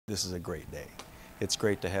this is a great day. It's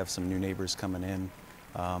great to have some new neighbors coming in,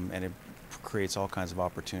 and it creates all kinds of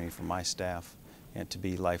opportunity for my staff and to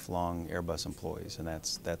be lifelong Airbus employees, and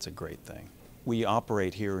that's a great thing. We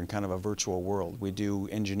operate here in kind of a virtual world. We do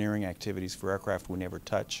engineering activities for aircraft we never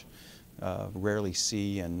touch, rarely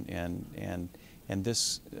see, and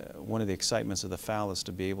this, one of the excitements of the FAL is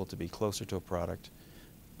to be able to be closer to a product,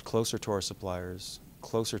 closer to our suppliers,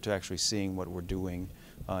 closer to actually seeing what we're doing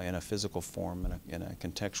in a physical form, in a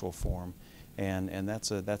contextual form, and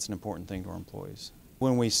that's an important thing to our employees.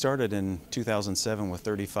 When we started in 2007 with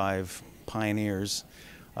 35 pioneers,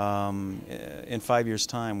 in 5 years'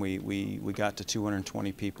 time we got to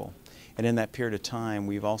 220 people. And in that period of time,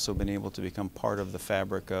 we've also been able to become part of the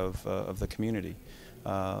fabric of the community.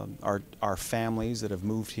 Our families that have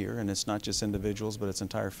moved here, and it's not just individuals, but it's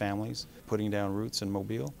entire families, putting down roots in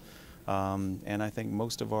Mobile. And I think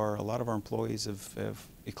a lot of our employees have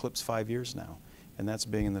eclipsed 5 years now, and that's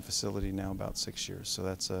being in the facility now about 6 years. So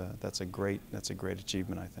that's a great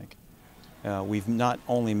achievement, I think. We've not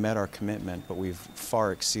only met our commitment, but we've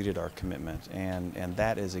far exceeded our commitment, and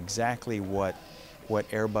that is exactly what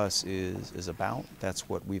Airbus is about. That's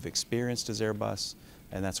what we've experienced as Airbus,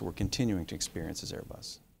 and that's what we're continuing to experience as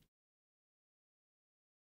Airbus.